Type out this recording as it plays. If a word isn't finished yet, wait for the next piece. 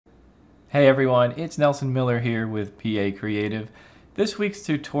Hey everyone, it's Nelson Miller here with PA Creative. This week's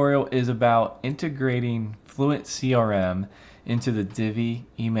tutorial is about integrating FluentCRM into the Divi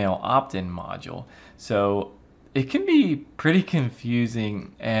email opt-in module. So it can be pretty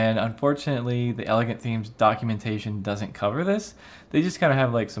confusing, and unfortunately the Elegant Themes documentation doesn't cover this. They just kind of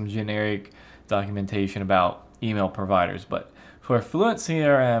have like some generic documentation about email providers, but for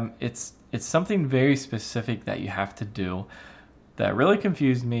FluentCRM it's something very specific that you have to do that really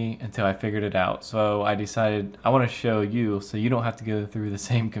confused me until I figured it out. So I decided I want to show you so you don't have to go through the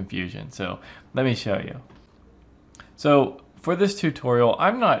same confusion. So let me show you. So for this tutorial,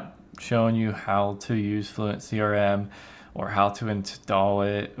 I'm not showing you how to use FluentCRM or how to install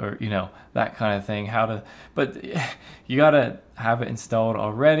it or that kind of thing. But you gotta have it installed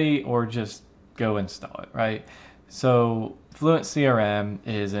already or just go install it, right? So FluentCRM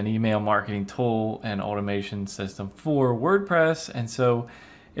is an email marketing tool and automation system for WordPress, and so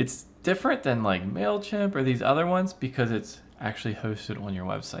it's different than like MailChimp or these other ones because it's actually hosted on your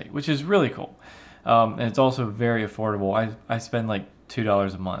website, which is really cool. And it's also very affordable. I spend like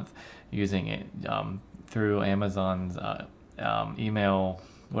 $2 a month using it through Amazon's email,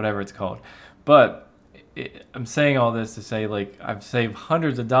 whatever it's called. But I'm saying all this to say, like, I've saved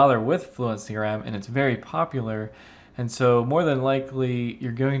hundreds of dollars with FluentCRM and it's very popular. And so more than likely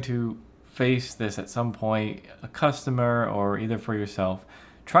you're going to face this at some point, a customer or either for yourself,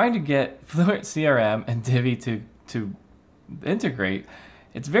 trying to get FluentCRM and Divi to integrate.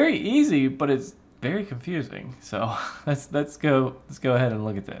 It's very easy, but it's very confusing. So let's go ahead and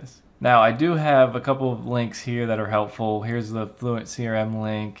look at this. Now I do have a couple of links here that are helpful. Here's the FluentCRM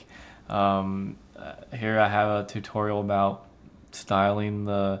link. Here I have a tutorial about styling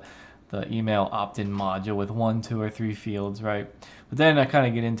the email opt-in module with 1, 2, or 3 fields, right? But then I kind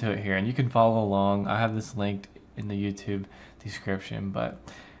of get into it here, and you can follow along. I have this linked in the YouTube description, but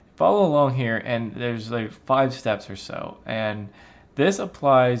follow along here, and there's like 5 steps or so, and this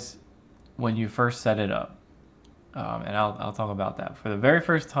applies when you first set it up, and I'll talk about that. For the very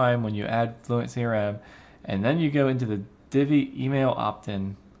first time when you add FluentCRM, and then you go into the Divi email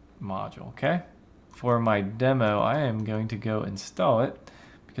opt-in module, okay? For my demo, I am going to go install it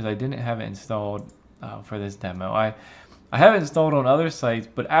because I didn't have it installed for this demo. I have it installed on other sites,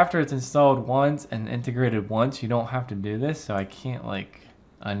 but after it's installed once and integrated once, you don't have to do this, so I can't like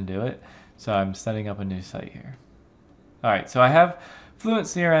undo it. So I'm setting up a new site here. All right, so I have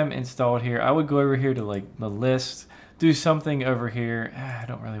FluentCRM installed here. I would go over here to like the list, do something over here. I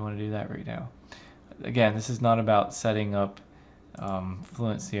don't really want to do that right now. Again, this is not about setting up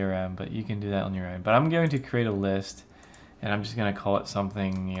FluentCRM, but you can do that on your own. But I'm going to create a list, and I'm just going to call it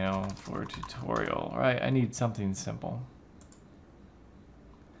something, for a tutorial, right? I need something simple.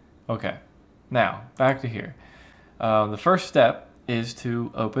 Okay, now back to here. The first step is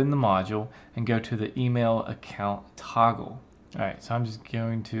to open the module and go to the email account toggle. All right, so I'm just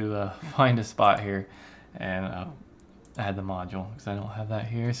going to find a spot here and add the module because I don't have that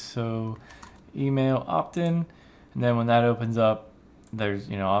here. So email opt-in. And then when that opens up,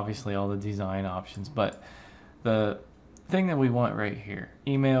 there's, obviously all the design options, but the thing that we want right here,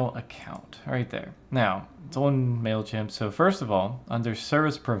 email account, right there. Now, it's on MailChimp. So first of all, under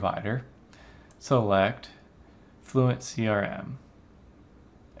service provider, select FluentCRM.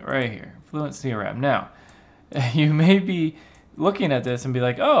 Right here, FluentCRM. Now, you may be looking at this and be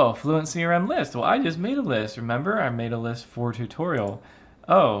like, oh, FluentCRM list. Well, I just made a list. Remember, I made a list for tutorial.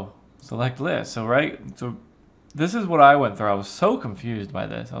 Oh, select list. So this is what I went through. I was so confused by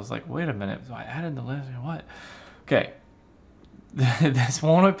this. I was like, wait a minute. So I added the list or what? Okay. This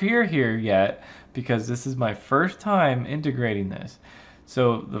won't appear here yet because this is my first time integrating this.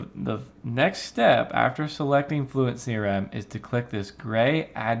 So the next step after selecting FluentCRM is to click this gray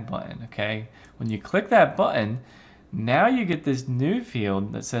add button, okay? When you click that button, now you get this new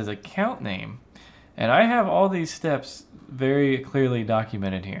field that says account name. And I have all these steps very clearly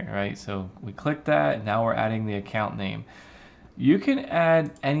documented here, right? So we click that, and now we're adding the account name. You can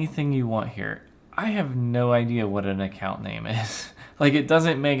add anything you want here. I have no idea what an account name is. Like, it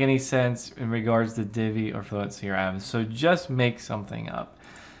doesn't make any sense in regards to Divi or FluentCRM. So just make something up.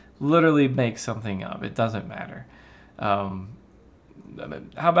 Literally make something up. It doesn't matter. How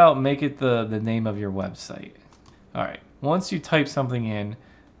about make it the name of your website? All right. Once you type something in,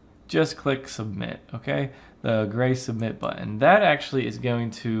 just click submit, okay? The gray submit button. That actually is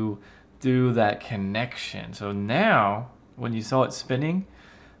going to do that connection. So now, when you saw it spinning,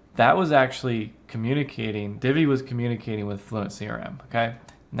 that was actually communicating, Divi was communicating with FluentCRM, okay?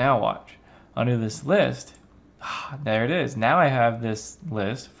 Now watch. Under this list, there it is. Now I have this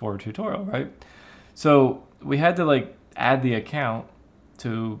list for a tutorial, right? So we had to like add the account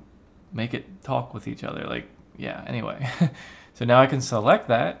to make it talk with each other. Like, yeah, anyway. So now I can select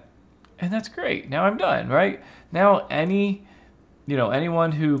that, and that's great. Now I'm done, right? Now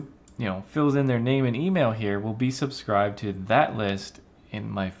anyone who, fills in their name and email here will be subscribed to that list in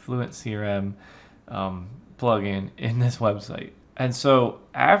my FluentCRM plugin in this website. And so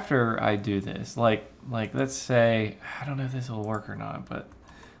after I do this, like let's say, I don't know if this will work or not, but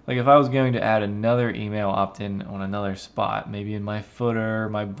like if I was going to add another email opt-in on another spot, maybe in my footer,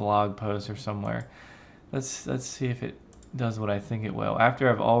 my blog post or somewhere, let's see if it does what I think it will. After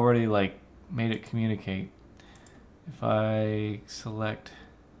I've already like made it communicate, if I select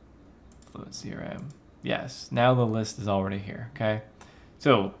FluentCRM, yes, now the list is already here, okay?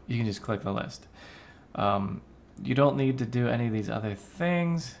 So you can just click the list. You don't need to do any of these other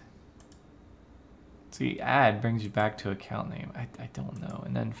things. See, add brings you back to account name. I don't know.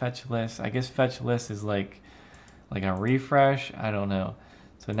 And then fetch list, I guess fetch list is like a refresh. I don't know.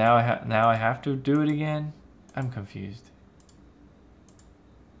 So now I have to do it again. I'm confused.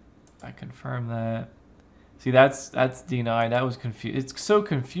 I confirm that. See, that's denied. That was confused. It's so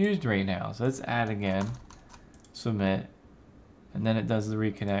confused right now. So let's add again. Submit. And then it does the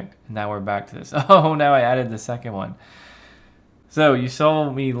reconnect. And now we're back to this. Oh, now I added the second one. So you saw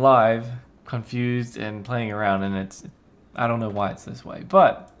me live, confused and playing around, and I don't know why it's this way.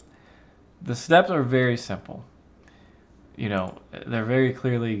 But the steps are very simple. They're very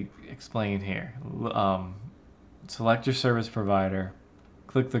clearly explained here. Select your service provider.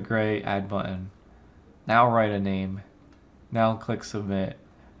 Click the gray add button. Now write a name. Now click submit.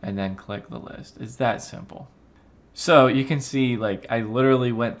 And then click the list. It's that simple. So you can see, like, I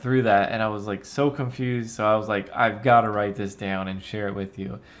literally went through that and I was like so confused. So I was like, I've got to write this down and share it with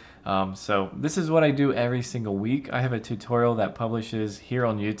you. So this is what I do every single week. I have a tutorial that publishes here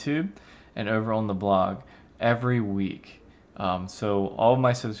on YouTube and over on the blog every week. So all of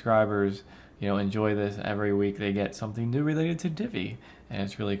my subscribers, enjoy this every week. They get something new related to Divi, and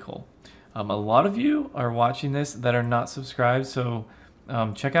it's really cool. A lot of you are watching this that are not subscribed, so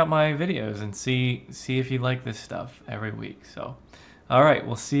check out my videos and see if you like this stuff every week. So, all right,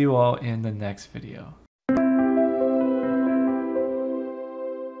 we'll see you all in the next video.